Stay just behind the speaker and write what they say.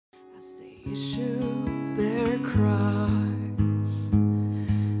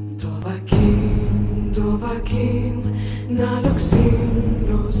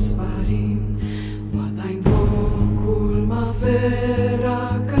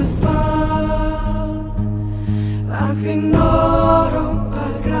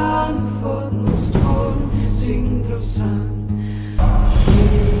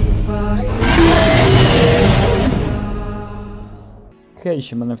Hej,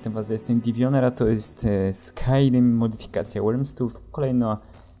 siemano, w tym was jestem Divioner, a to jest Skyrim, modyfikacja Wyrmstooth,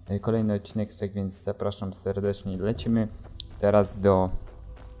 kolejny odcinek, tak więc zapraszam serdecznie. Lecimy teraz do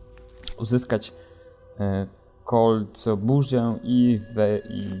uzyskać kolco burzę i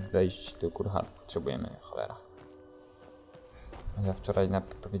wejść do kurha. Potrzebujemy, cholera. Ja wczoraj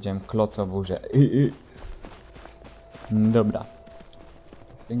powiedziałem kloco burzę. Dobra.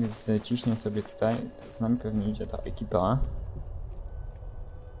 Tak więc ciśnie sobie tutaj, z nami pewnie idzie ta ekipa.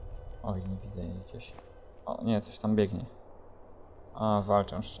 Oj, nie widzę jej gdzieś. O, nie, coś tam biegnie. A,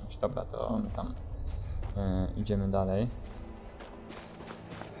 walczą z czymś. Dobra, to my tam idziemy dalej.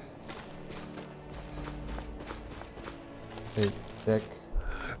 Tutaj cek.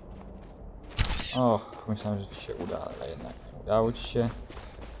 Och, myślałem, że ci się uda, ale jednak nie udało ci się.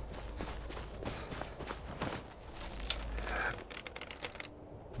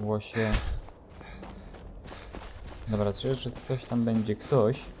 Łosie. Dobra, czuję, że coś tam będzie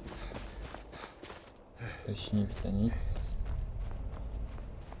ktoś. Coś nie widzę nic.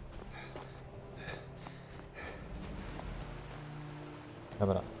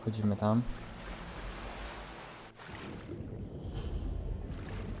 Dobra, to wchodzimy tam.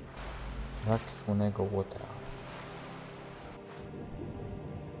 Brak słonego łotra.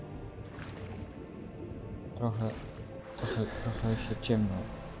 Trochę się ciemno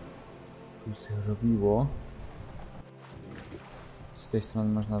tu zrobiło. Z tej strony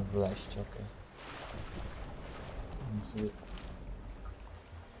można wleźć, ok. Sobie...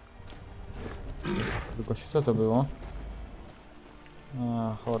 Co to było?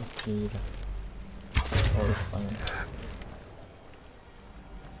 A, Horkir. O, już pamiętam.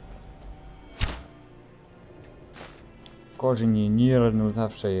 Korzeń Nirnu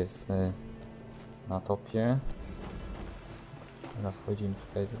zawsze jest na topie. Dobra, wchodzimy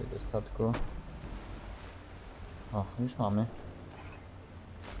tutaj do tego statku. O, już mamy.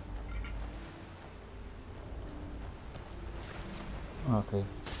 Okej.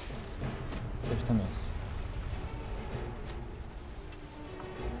 Coś tam jest.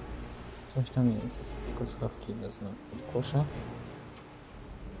 Coś tam jest. Tylko słuchawki wezmę. Odgłoszę.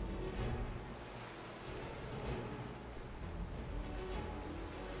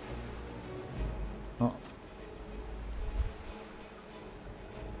 O.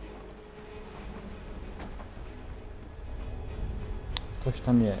 Coś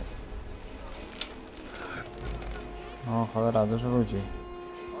tam jest. O cholera, dużo ludzi.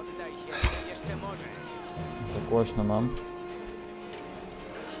 Oddaj się, jeszcze może. Za głośno mam.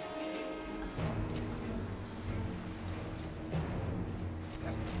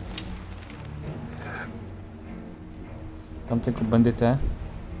 Tamtego bandytę.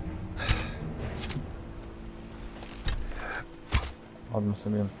 Odbym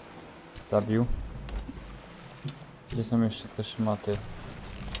sobie zabił. Gdzie są jeszcze te szmaty?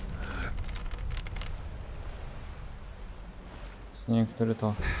 Nie wiem, który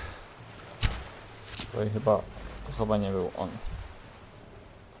to... To chyba nie był on.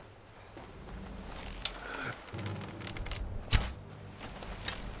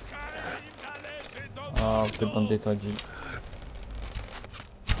 O, ty bandytodzi.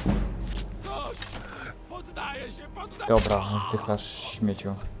 Dobra, zdychasz,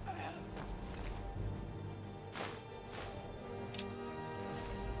 śmieciu.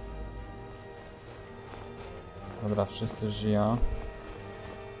 Dobra, wszyscy żyją.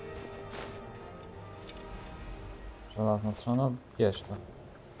 Żelazna trzona? Bierz to.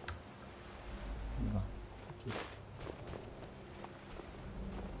 Dobra.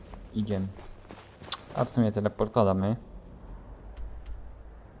 Idziemy. A w sumie teleporta damy.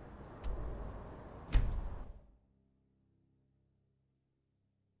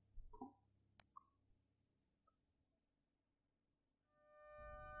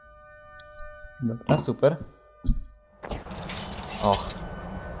 Dobra, super. Och.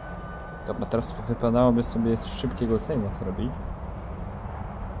 Dobra, teraz wypadałoby sobie szybkiego save'a zrobić.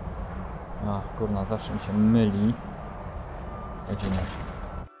 Ach, kurna, zawsze mi się myli. Wchodzimy.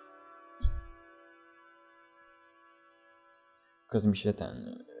 Tylko mi się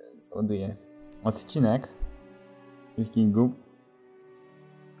ten... załaduje odcinek z Wikingów.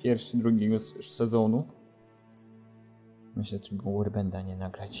 Pierwszy, drugiego sezonu. Myślę, że trzeba było Wyrmstooth nie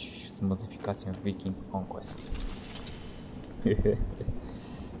nagrać z modyfikacją Viking Conquest.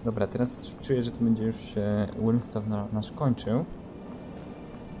 Dobra, teraz czuję, że to będzie już Wyrmstooth nasz kończył.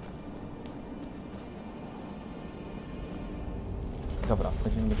 Dobra,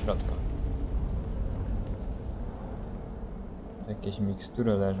 wchodzimy do środka. Jakieś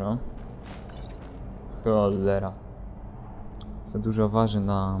mikstury leżą. Cholera. Za dużo waży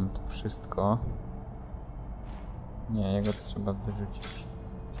nam to wszystko. Nie, jego to trzeba wyrzucić.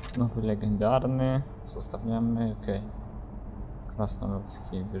 Nowy legendarny. Zostawiamy, okej.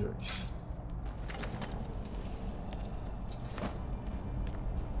 Krasnoludzki wyrzuć.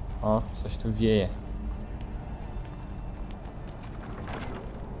 O, coś tu wieje.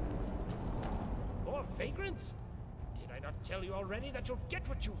 More vagrants? Did I not tell you already that you'll get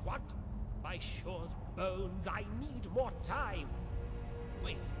what you want? By Shore's bones, I need more time.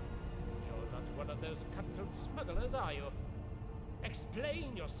 Wait, you're not one of those cutthroat smugglers, are you?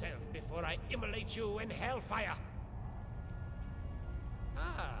 Explain yourself before I immolate you in hellfire.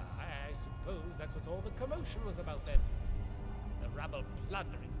 Ah, I suppose that's what all the commotion was about then. The rabble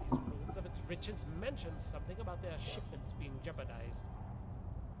plundering these ruins of its riches mentions something about their shipments being jeopardized.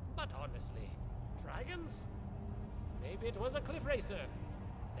 But honestly, dragons? Maybe it was a cliff racer.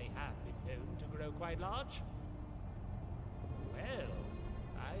 They have been known to grow quite large. Well,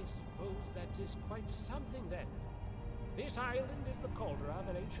 I suppose that is quite something then. This island is the cauldron of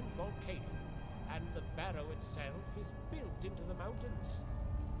an ancient volcano, and the barrow itself is built into the mountains.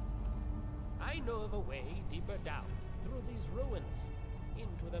 I know of a way deeper down, through these ruins,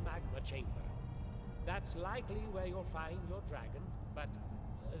 into the magma chamber. That's likely where you'll find your dragon, but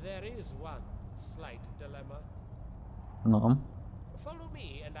there is one slight dilemma. No. Follow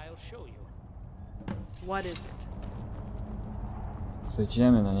me and I'll show you. What is it?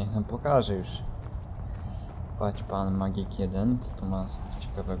 Przejdziemy, no niech nam pokaże już. Chwać pan Magik 1, co tu ma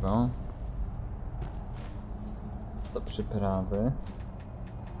ciekawego? Za przyprawy.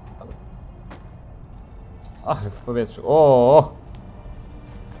 Ach, w powietrzu. O!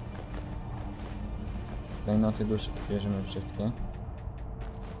 Klejnoty duszy to bierzemy wszystkie.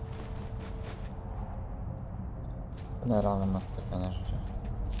 Generalne modyfikacja życia.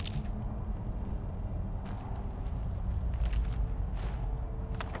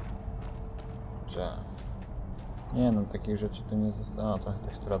 Kurczę. Nie no, takich rzeczy tu nie zostało. Trochę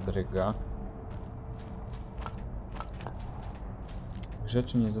tekstura dryga.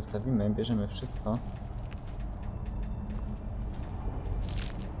 Rzeczy nie zostawimy, bierzemy wszystko.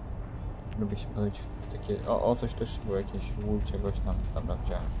 Lubię się bawić w takie... O, coś też było, jakieś łój czegoś tam. Dobra,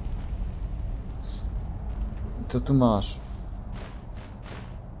 wziąłem. Co tu masz?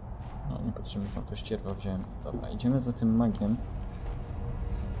 No, niepotrzebnie tam to ścierwa wziąłem. Dobra, idziemy za tym magiem.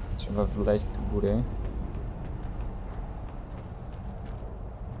 Trzeba wleć do góry.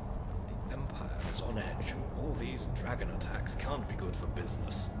 The Empire is on edge. All these dragon attacks can't be good for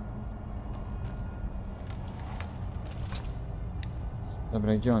business.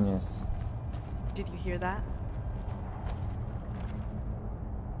 Dobra, gdzie on jest? Did you hear that?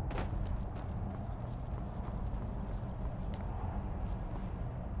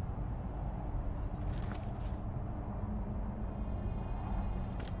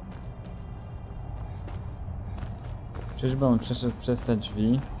 Czyżby on przeszedł przez te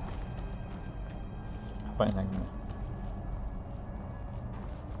drzwi? Chyba jednak nie.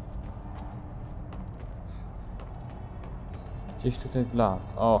 Gdzieś tutaj w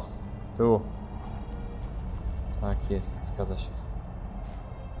las. O! Tu! Tak jest, zgadza się.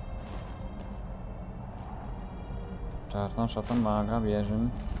 Czarna szata maga, bierzemy.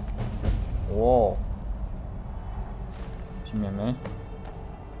 Wow! Weźmiemy.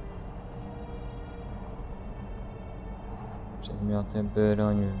 Przedmioty,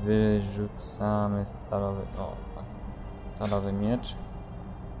 broń, wyrzucamy stalowy... O, fuck. Stalowy miecz.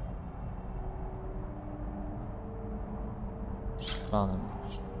 Szklany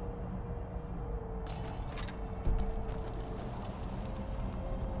miecz.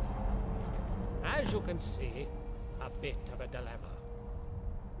 As you can see, a bit of a dilemma.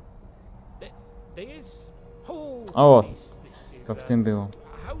 There is... O! this is, To w tym było.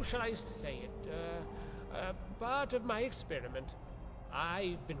 how shall I say it? Part of my experiment.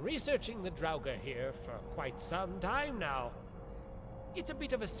 I've been researching the Draugar here for quite some time now. It's a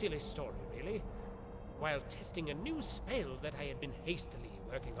bit of a silly story, really. While testing a new spell that I had been hastily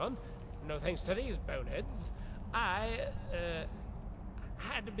working on, no thanks to these boneheads, I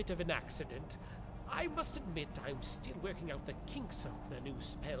had a bit of an accident. I must admit I'm still working out the kinks of the new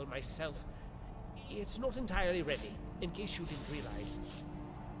spell myself. It's not entirely ready, in case you didn't realize.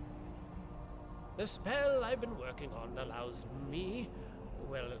 The spell I've been working on allows me,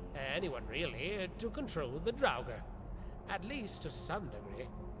 well, anyone really, to control the Draugar. At least to some degree.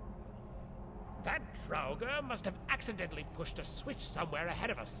 That Draugar must have accidentally pushed a switch somewhere ahead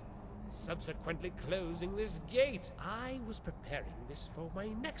of us, subsequently closing this gate. I was preparing this for my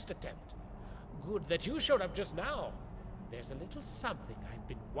next attempt. Good that you showed up just now. There's a little something I've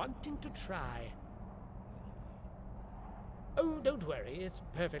been wanting to try. Oh, don't worry, it's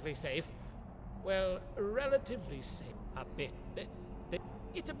perfectly safe. Well, relatively safe. A bit.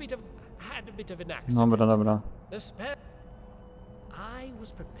 It's a bit of... had a bit of an accident. Dobra. The spell... I was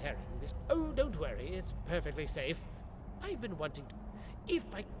preparing this... Oh, don't worry, it's perfectly safe. I've been wanting to... If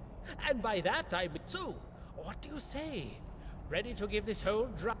I... And by that I mean... So, what do you say? Ready to give this whole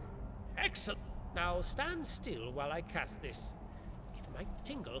drop? Excellent. Now stand still while I cast this. It might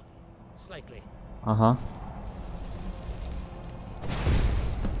tingle slightly. Aha.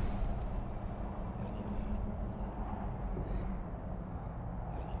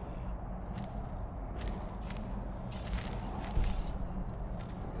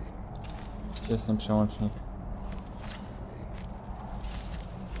 Gdzie jest ten przełącznik?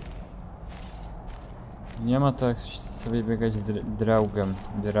 Nie ma to jak sobie biegać draugiem,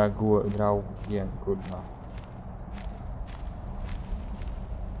 kurwa.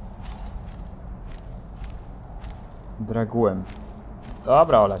 Dragurem.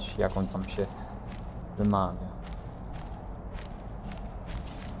 Dobra, olać, jak on tam się wymawia.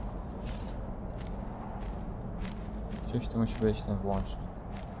 Gdzieś tu musi być ten włącznik.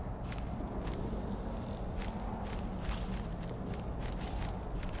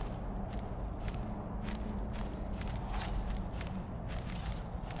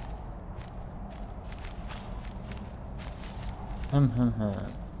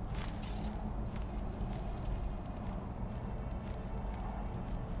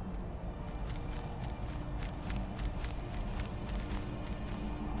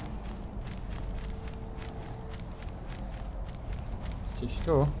 Gdzieś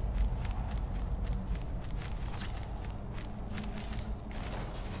tu?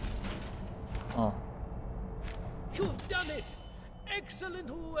 O. You've done it!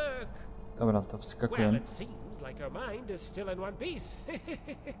 Excellent work! Dobra, to Well, wskakujemy. it seems like our mind is still in one piece.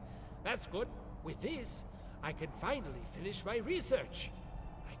 That's good. With this, I can finally finish my research.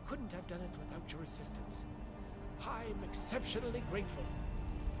 I couldn't have done it without your assistance. I'm exceptionally grateful.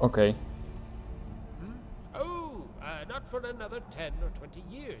 Okej. Oh, not for another 10 or 20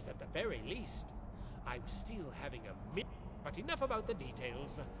 years at the very least. I'm still having a but enough about the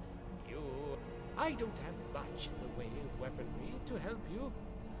details. I don't have much in the way of weaponry to help you,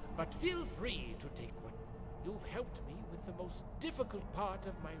 but feel free to take one. You've helped me with the most difficult part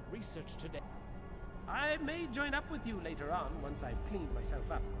of my research today. I may join up with you later on once I've cleaned myself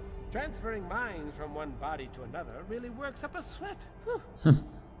up. Transferring minds from one body to another really works up a sweat.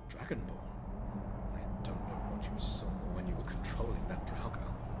 Dragonborn? I don't know what you saw when you were controlling that Draugar,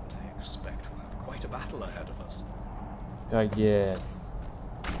 but I expect we'll have quite a battle ahead of us. Tak jest.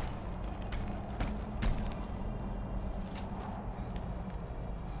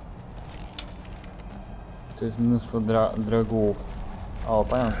 Tu jest mnóstwo dragów. O,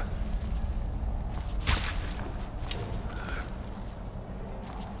 pająk.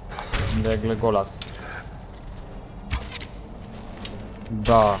 Jak Legolas.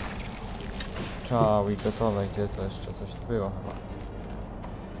 Bach. Szczał i gotowe. Gdzie to jeszcze? Coś tu było chyba.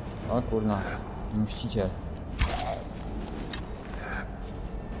 O kurna. Mściciel.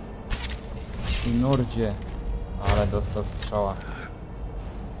 I nurdzie. Ale dostał strzała.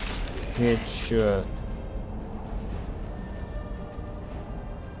 Headshot.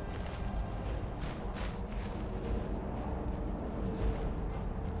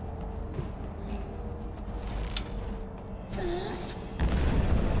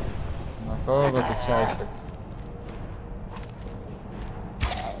 Na kogo ty chciałeś tak?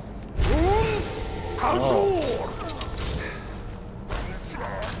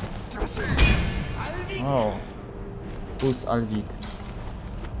 O. Pus Alwik.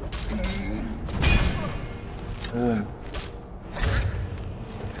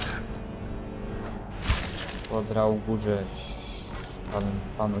 Podrał górze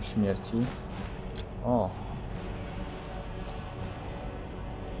panu śmierci. O.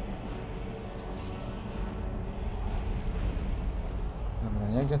 Dobra,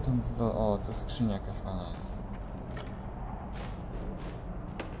 jak ja tam wygląda? O, to skrzynia jakaś fajna jest.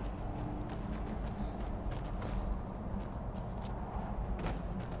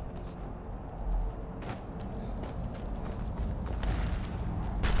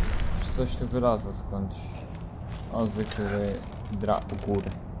 Coś tu wylazło skądś. O, zwykły Dragur.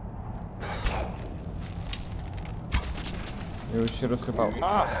 Już się rozsypał.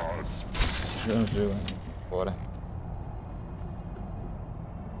 Zdążyłem. Porę.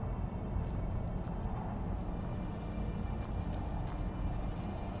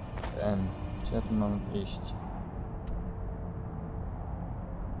 Gdzie ja tu mam iść?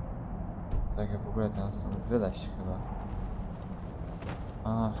 Tak, ja w ogóle teraz stąd wyleźć chyba.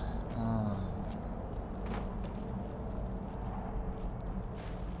 Ach, tak.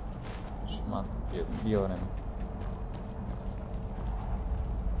 Szmat biorem.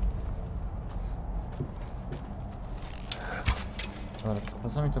 Dobra, tylko po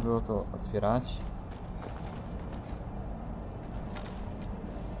co mi to było to otwierać?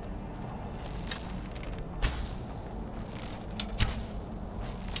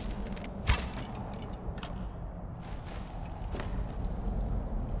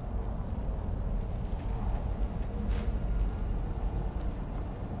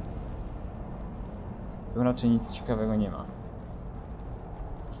 Tu raczej nic ciekawego nie ma.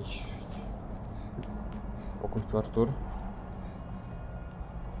 Jakiś pokój tortur.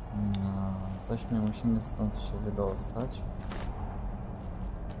 No, zaś my musimy stąd się wydostać.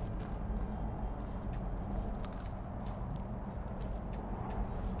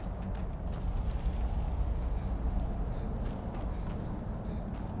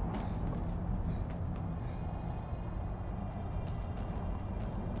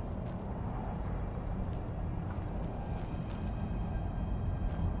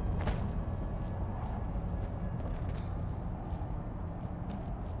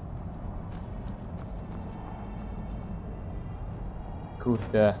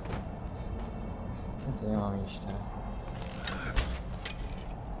 Kurde. Gdzie to ja mam iść teraz?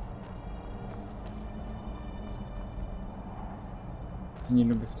 Ty nie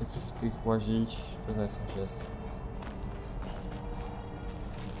lubię w tych łazić. Tutaj coś jest.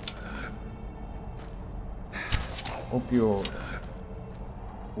 Upiór.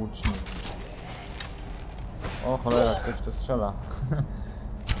 Łucznik. O cholera, ktoś tu strzela.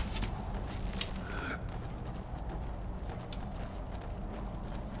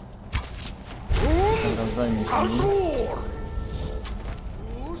 Dobra, zajmij się nim.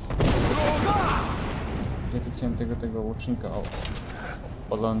 Ja tu chciałem tego łucznika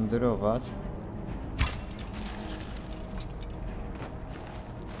olądyrować.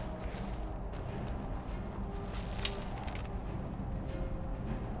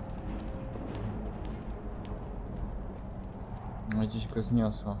 No gdzieś go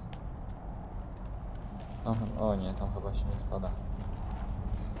zniosło. Tam, o nie, tam chyba się nie spada.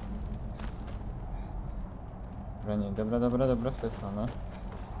 Dobra, nie, dobra, w tę stronę.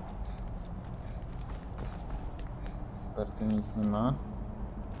 Super, tu nic nie ma.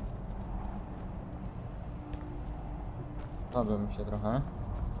 Spadło mi się trochę.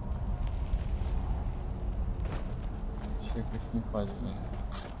 Tu się jakoś nie wchodzi, nie.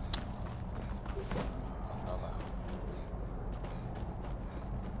 Dobra.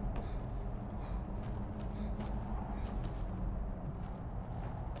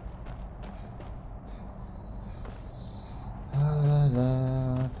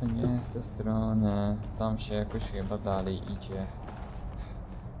 Ale to nie w tę stronę. Tam się jakoś chyba dalej idzie.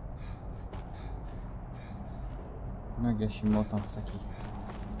 Jak ja się motam w takich...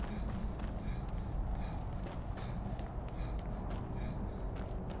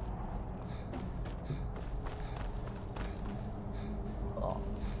 O.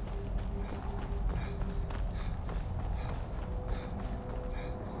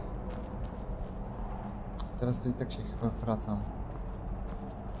 Teraz to i tak się chyba wracam.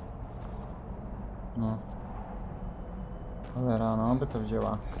 No. Cholera, no by to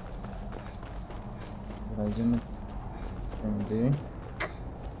wzięła. Dobra, idziemy tędy.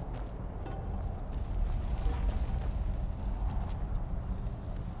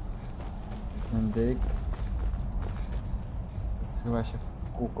 Tędyk. To chyba się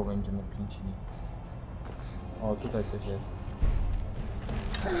w kółko będziemy kręcili. O, tutaj coś jest.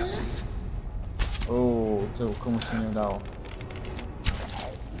 Co komuś się nie udało.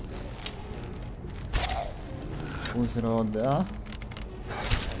 Uzroda.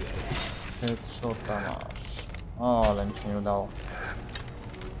 Headshota masz. O, ale mi się nie udało.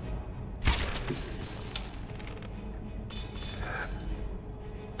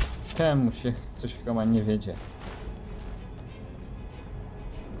 Temu się coś chyba nie wiedzie.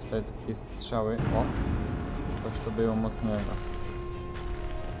 Dostaję takie strzały. O! Coś to było mocnego.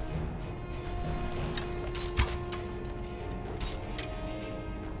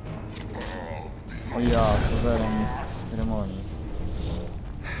 O ja, suweren ceremonii.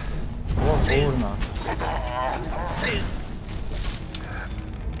 O kurna.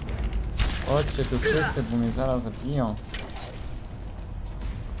 Chodźcie tu wszyscy, bo mnie zaraz zabiją.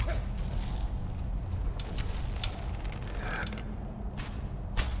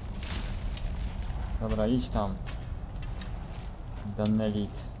 Dobra, idź tam.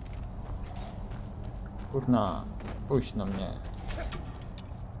 Danelit. Kurna, pójdź na mnie.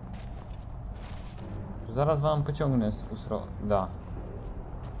 Zaraz wam pociągnę z fusroda.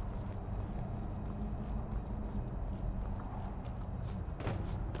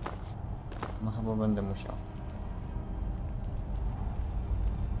 No chyba będę musiał.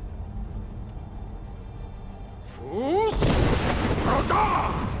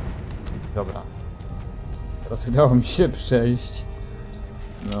 Dobra. Teraz udało mi się przejść.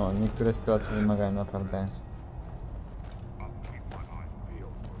 No, niektóre sytuacje wymagają naprawdę.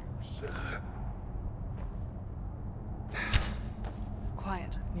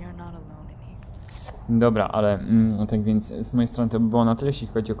 Quiet. We are not alone in here. Dobra, ale tak więc z mojej strony to by było na tyle, jeśli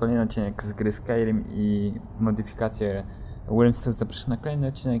chodzi o kolejny odcinek z gry Skyrim i modyfikację Wyrmstooth. Zapraszam na kolejny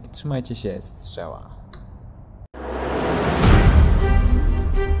odcinek. Trzymajcie się, strzała.